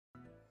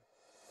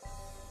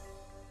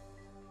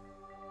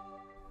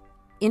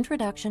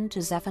Introduction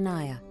to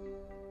Zephaniah.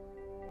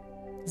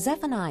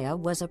 Zephaniah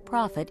was a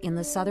prophet in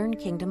the southern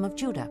kingdom of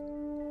Judah.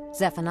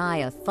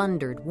 Zephaniah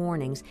thundered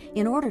warnings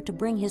in order to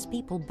bring his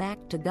people back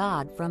to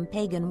God from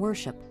pagan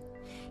worship.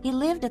 He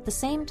lived at the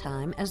same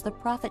time as the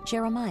prophet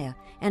Jeremiah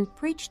and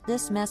preached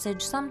this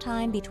message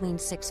sometime between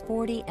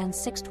 640 and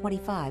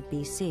 625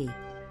 BC.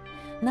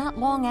 Not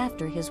long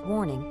after his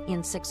warning,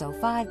 in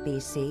 605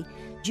 BC,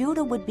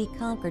 Judah would be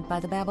conquered by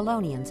the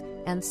Babylonians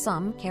and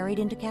some carried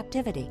into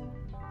captivity.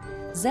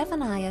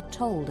 Zephaniah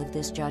told of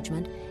this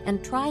judgment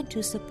and tried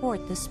to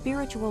support the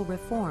spiritual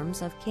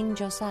reforms of King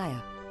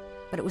Josiah,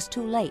 but it was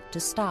too late to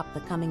stop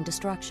the coming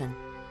destruction.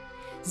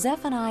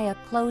 Zephaniah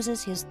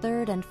closes his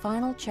third and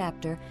final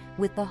chapter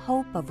with the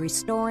hope of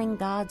restoring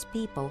God's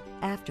people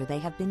after they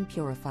have been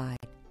purified.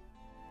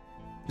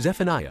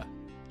 Zephaniah,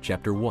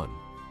 chapter 1.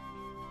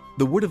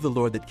 The word of the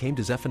Lord that came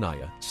to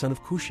Zephaniah, son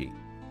of Cushi,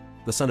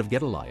 the son of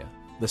Gedaliah,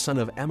 the son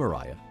of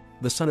Amariah,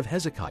 the son of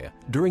Hezekiah,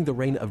 during the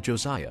reign of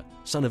Josiah,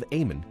 son of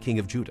Amon, king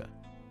of Judah.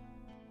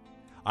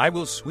 I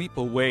will sweep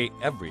away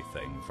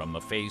everything from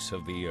the face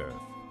of the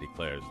earth,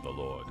 declares the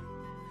Lord.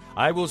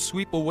 I will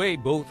sweep away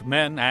both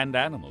men and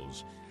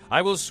animals.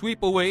 I will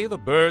sweep away the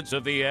birds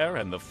of the air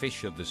and the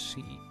fish of the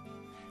sea.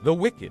 The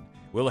wicked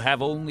will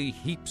have only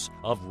heaps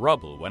of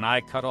rubble when I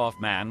cut off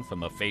man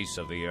from the face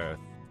of the earth,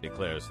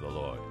 declares the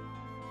Lord.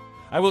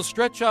 I will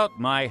stretch out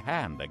my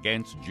hand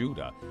against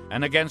Judah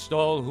and against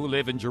all who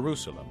live in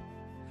Jerusalem.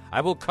 I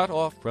will cut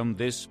off from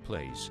this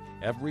place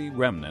every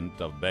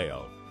remnant of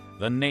Baal,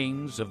 the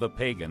names of the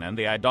pagan and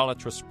the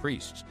idolatrous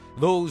priests,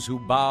 those who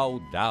bow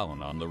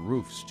down on the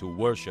roofs to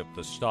worship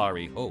the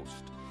starry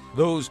host,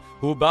 those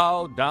who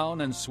bow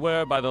down and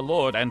swear by the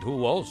Lord and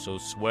who also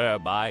swear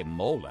by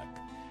Molech,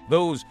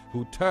 those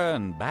who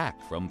turn back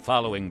from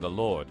following the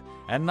Lord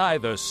and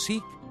neither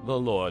seek the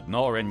Lord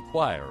nor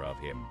inquire of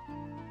him.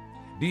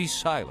 Be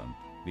silent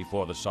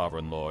before the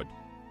sovereign Lord,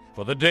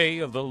 for the day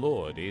of the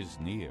Lord is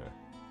near.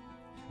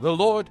 The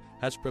Lord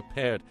has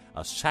prepared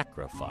a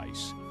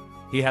sacrifice.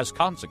 He has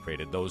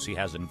consecrated those he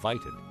has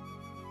invited.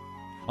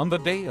 On the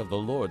day of the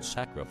Lord's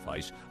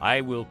sacrifice,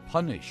 I will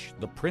punish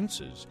the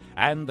princes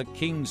and the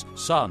king's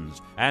sons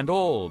and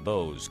all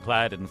those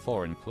clad in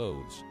foreign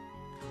clothes.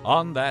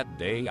 On that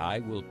day I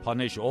will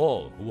punish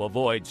all who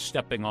avoid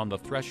stepping on the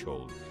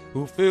threshold,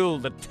 who fill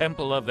the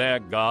temple of their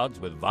gods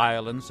with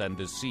violence and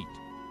deceit.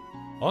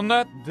 On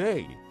that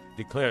day,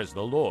 declares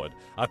the Lord,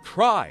 a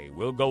cry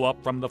will go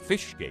up from the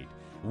fish gate,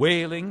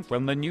 wailing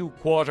from the new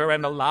quarter,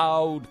 and a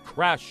loud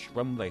crash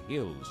from the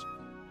hills.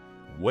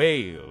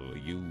 Wail,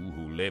 you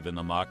who live in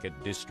the market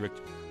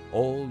district.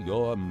 All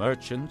your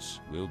merchants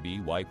will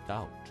be wiped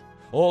out.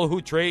 All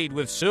who trade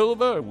with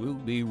silver will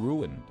be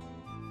ruined.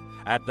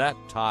 At that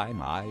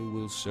time I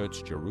will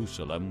search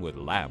Jerusalem with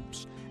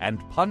lamps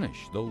and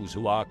punish those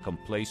who are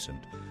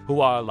complacent, who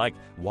are like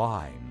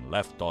wine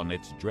left on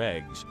its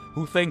dregs,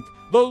 who think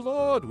the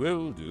Lord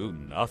will do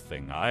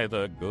nothing,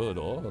 either good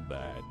or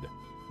bad.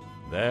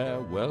 Their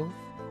wealth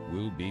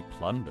will be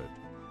plundered,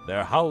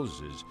 their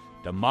houses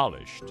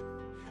demolished.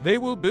 They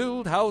will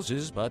build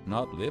houses but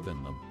not live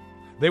in them.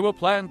 They will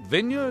plant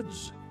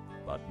vineyards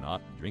but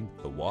not drink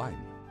the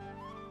wine.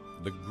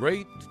 The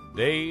great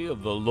day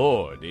of the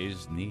Lord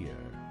is near,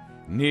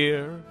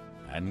 near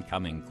and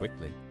coming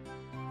quickly.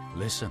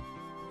 Listen,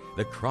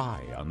 the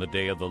cry on the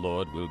day of the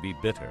Lord will be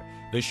bitter,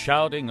 the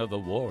shouting of the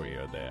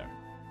warrior there.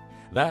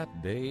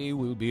 That day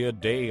will be a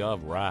day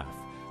of wrath,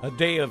 a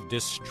day of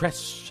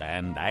distress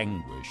and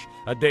anguish,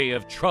 a day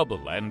of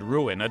trouble and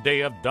ruin, a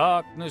day of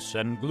darkness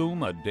and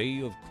gloom, a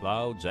day of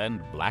clouds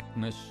and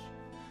blackness,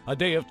 a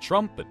day of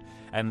trumpet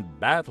and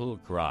battle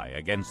cry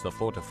against the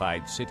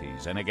fortified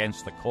cities and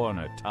against the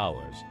corner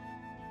towers.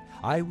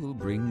 I will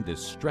bring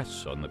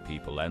distress on the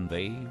people, and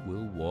they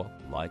will walk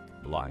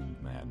like blind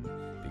men,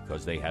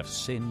 because they have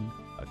sinned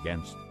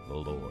against the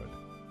Lord.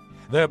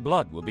 Their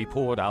blood will be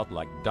poured out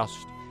like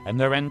dust, and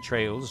their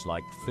entrails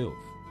like filth.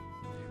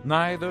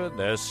 Neither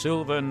their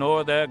silver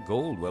nor their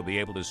gold will be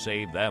able to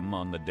save them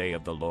on the day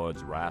of the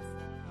Lord's wrath.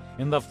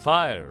 In the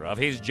fire of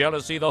his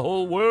jealousy the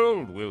whole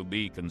world will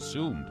be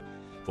consumed,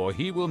 for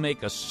he will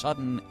make a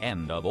sudden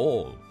end of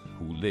all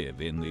who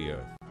live in the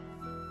earth.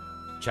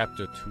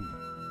 Chapter 2.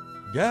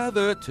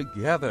 Gather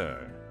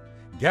together,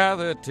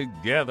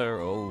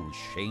 O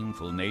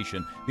shameful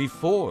nation,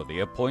 before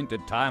the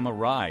appointed time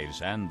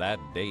arrives and that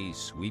day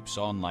sweeps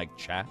on like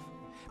chaff.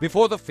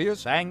 Before the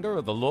fierce anger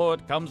of the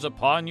Lord comes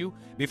upon you,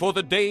 before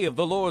the day of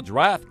the Lord's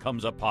wrath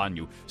comes upon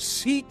you,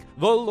 seek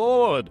the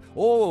Lord,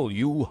 all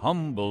you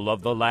humble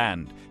of the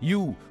land,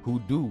 you who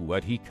do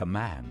what he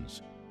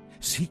commands.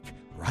 Seek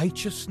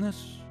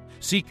righteousness,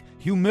 seek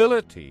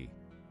humility.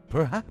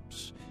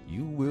 Perhaps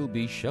you will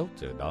be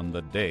sheltered on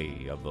the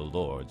day of the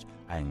Lord's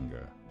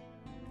anger.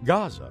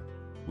 Gaza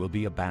will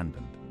be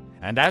abandoned,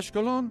 and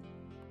Ashkelon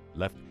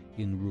left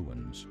in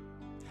ruins.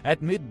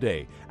 At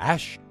midday,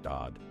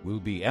 Ashdod will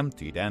be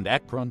emptied and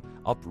Ekron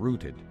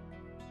uprooted.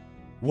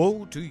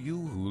 Woe to you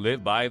who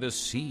live by the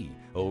sea,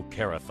 O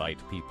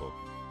Kerathite people!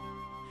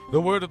 The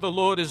word of the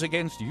Lord is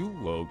against you,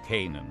 O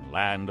Canaan,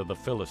 land of the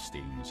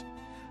Philistines.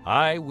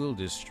 I will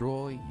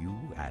destroy you,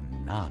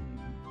 and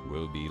none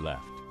will be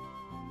left.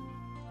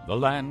 The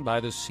land by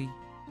the sea,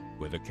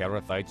 where the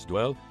Kerethites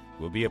dwell,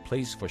 will be a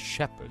place for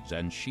shepherds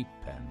and sheep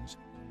pens.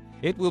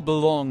 It will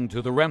belong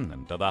to the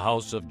remnant of the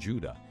house of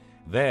Judah.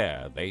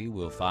 There they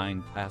will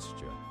find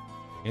pasture.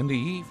 In the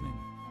evening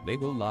they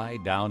will lie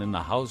down in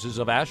the houses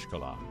of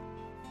Ashkelon.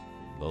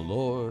 The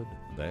Lord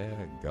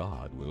their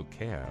God will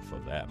care for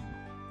them.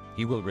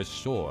 He will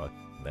restore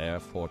their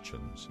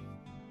fortunes.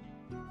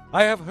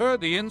 I have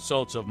heard the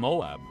insults of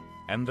Moab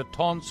and the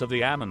taunts of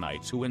the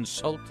Ammonites, who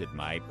insulted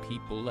my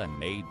people and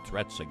made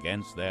threats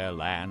against their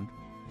land.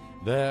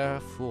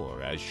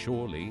 Therefore, as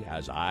surely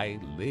as I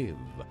live,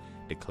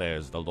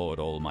 declares the Lord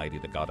Almighty,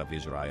 the God of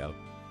Israel,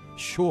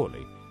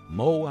 surely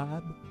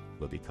Moab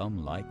will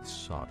become like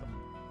Sodom,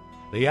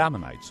 the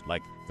Ammonites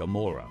like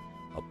Gomorrah,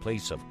 a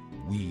place of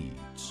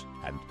weeds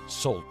and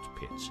salt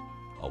pits,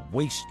 a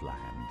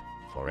wasteland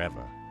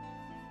forever.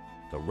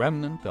 The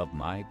remnant of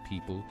my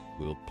people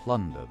will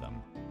plunder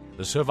them.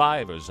 The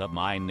survivors of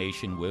my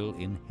nation will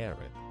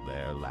inherit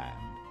their land.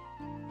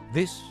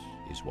 This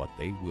is what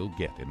they will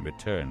get in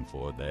return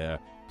for their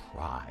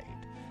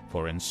pride,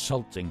 for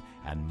insulting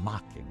and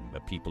mocking the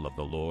people of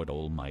the Lord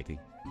Almighty.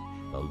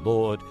 The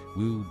Lord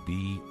will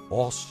be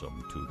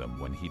awesome to them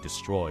when he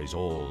destroys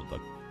all the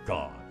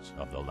gods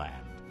of the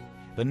land.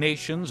 The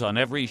nations on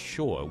every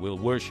shore will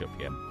worship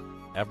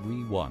him,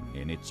 every one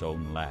in its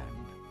own land.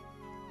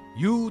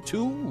 You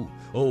too,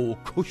 O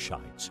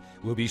Cushites,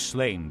 will be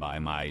slain by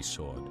my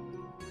sword.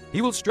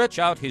 He will stretch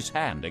out his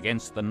hand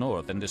against the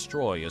north and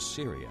destroy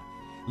Assyria,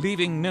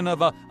 leaving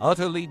Nineveh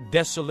utterly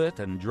desolate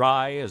and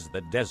dry as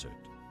the desert.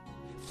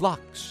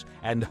 Flocks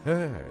and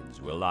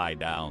herds will lie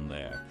down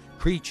there,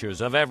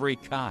 creatures of every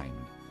kind.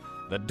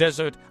 The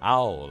desert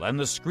owl and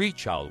the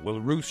screech owl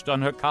will roost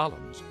on her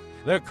columns.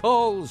 Their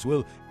calls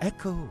will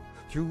echo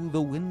through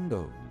the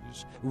windows.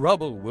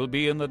 Rubble will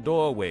be in the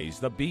doorways.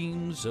 The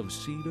beams of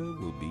cedar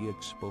will be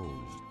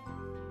exposed.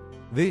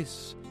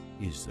 This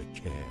is the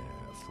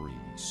carefree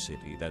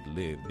city that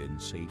lived in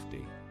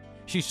safety.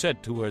 She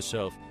said to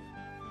herself,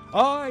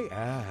 I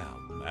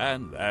am,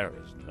 and there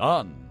is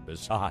none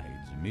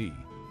besides me.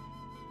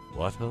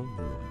 What a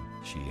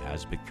ruin she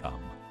has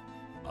become,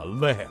 a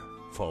lair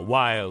for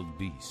wild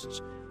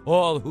beasts.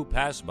 All who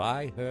pass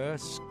by her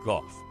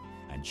scoff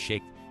and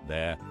shake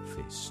their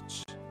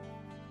fists.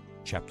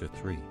 Chapter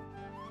 3.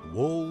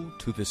 Woe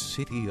to the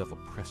city of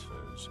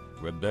oppressors,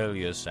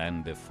 rebellious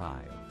and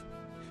defiled.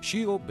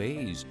 She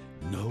obeys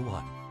no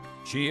one.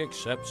 She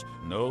accepts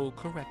no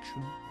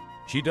correction.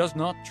 She does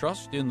not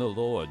trust in the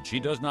Lord. She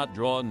does not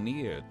draw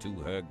near to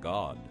her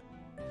God.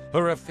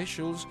 Her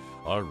officials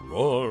are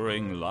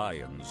roaring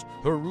lions.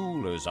 Her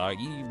rulers are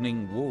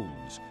evening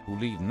wolves who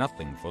leave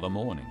nothing for the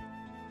morning.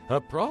 Her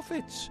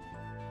prophets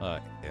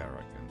are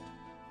arrogant.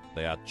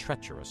 They are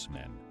treacherous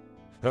men.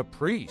 Her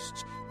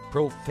priests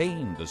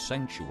profane the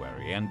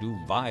sanctuary and do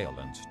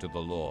violence to the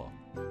law.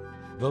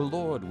 The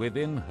Lord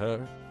within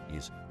her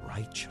is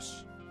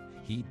righteous.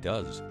 He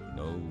does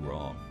no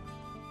wrong.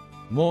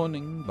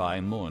 Morning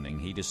by morning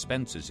he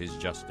dispenses his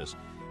justice,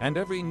 and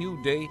every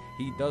new day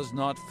he does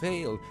not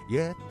fail,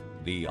 yet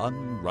the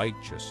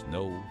unrighteous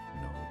know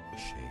no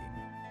shame.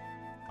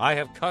 I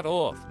have cut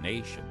off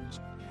nations.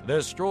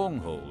 Their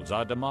strongholds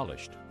are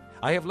demolished.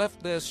 I have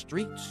left their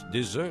streets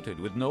deserted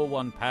with no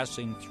one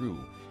passing through.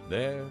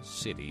 Their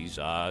cities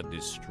are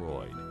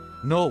destroyed.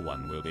 No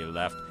one will be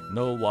left,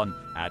 no one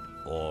at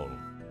all.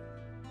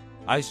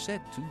 I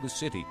said to the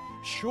city,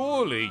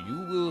 surely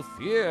you will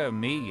fear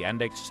me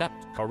and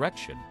accept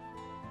correction.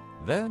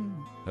 Then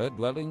her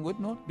dwelling would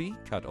not be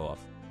cut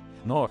off,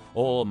 nor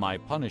all my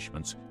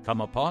punishments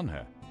come upon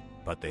her.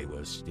 But they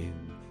were still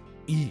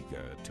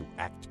eager to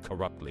act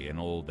corruptly in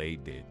all they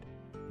did.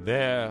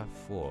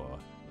 Therefore,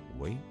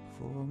 wait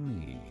for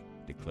me,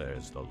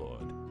 declares the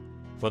Lord,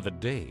 for the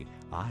day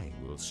I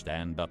will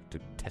stand up to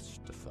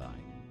testify.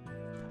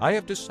 I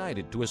have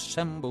decided to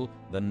assemble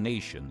the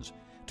nations,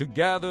 to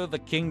gather the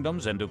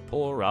kingdoms, and to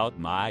pour out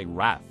my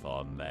wrath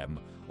on them,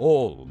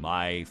 all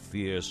my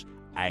fierce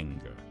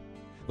anger.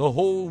 The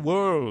whole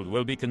world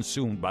will be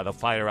consumed by the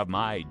fire of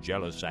my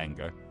jealous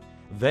anger.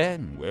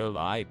 Then will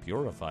I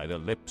purify the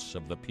lips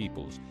of the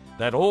peoples,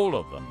 that all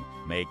of them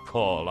may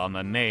call on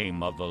the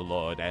name of the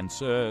Lord and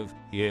serve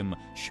him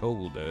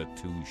shoulder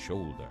to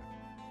shoulder.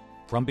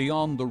 From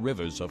beyond the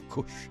rivers of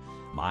Cush,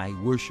 my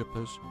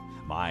worshippers,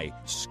 my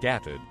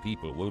scattered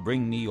people will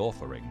bring me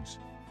offerings.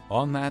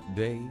 On that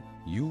day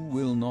you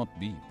will not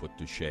be put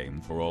to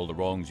shame for all the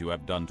wrongs you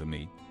have done to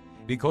me,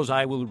 because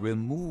I will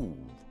remove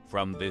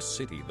from this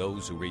city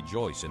those who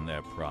rejoice in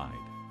their pride.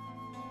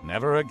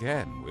 Never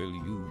again will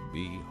you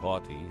be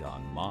haughty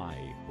on my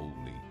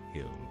holy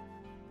hill,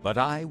 but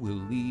I will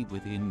leave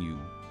within you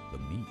the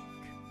meek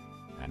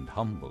and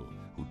humble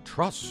who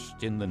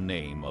trust in the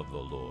name of the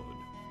Lord.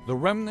 The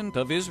remnant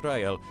of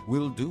Israel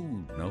will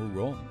do no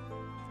wrong.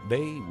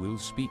 They will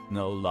speak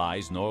no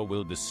lies, nor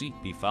will deceit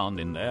be found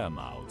in their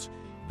mouths.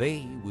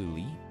 They will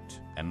eat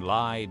and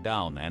lie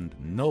down, and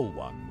no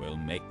one will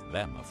make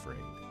them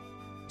afraid.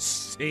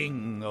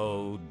 Sing,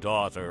 O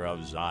daughter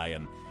of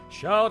Zion.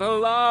 Shout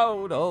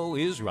aloud, O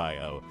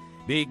Israel!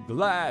 Be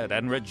glad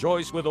and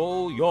rejoice with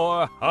all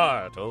your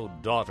heart, O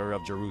daughter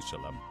of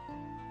Jerusalem!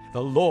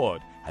 The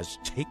Lord has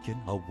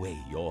taken away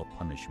your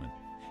punishment.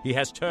 He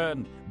has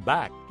turned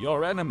back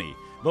your enemy.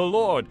 The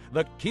Lord,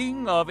 the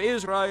King of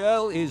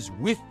Israel, is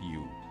with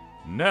you.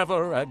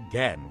 Never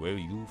again will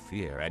you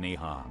fear any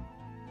harm.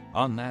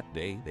 On that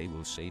day they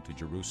will say to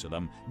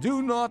Jerusalem,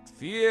 Do not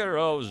fear,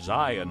 O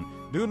Zion.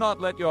 Do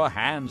not let your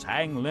hands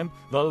hang limp.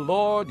 The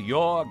Lord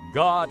your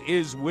God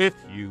is with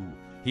you.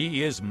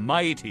 He is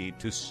mighty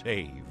to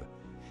save.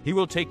 He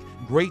will take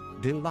great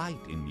delight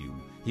in you.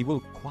 He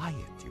will quiet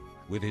you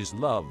with his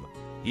love.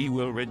 He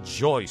will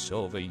rejoice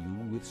over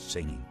you with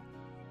singing.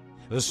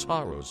 The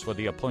sorrows for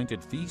the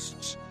appointed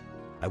feasts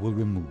I will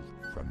remove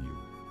from you.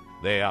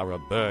 They are a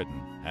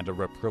burden and a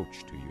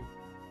reproach to you.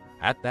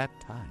 At that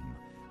time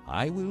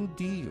I will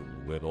deal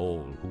with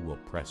all who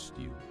oppressed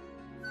you.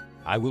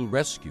 I will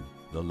rescue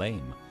the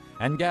lame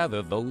and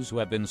gather those who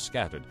have been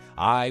scattered.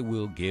 I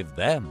will give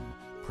them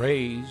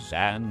praise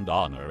and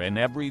honor in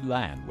every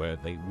land where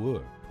they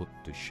were put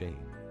to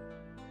shame.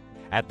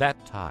 At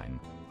that time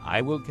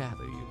I will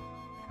gather you.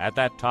 At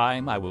that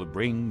time I will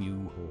bring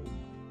you home.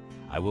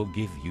 I will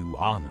give you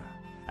honor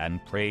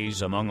and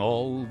praise among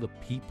all the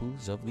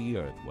peoples of the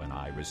earth when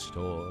I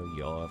restore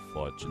your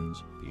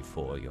fortunes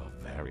before your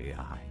very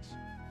eyes,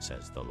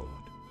 says the Lord.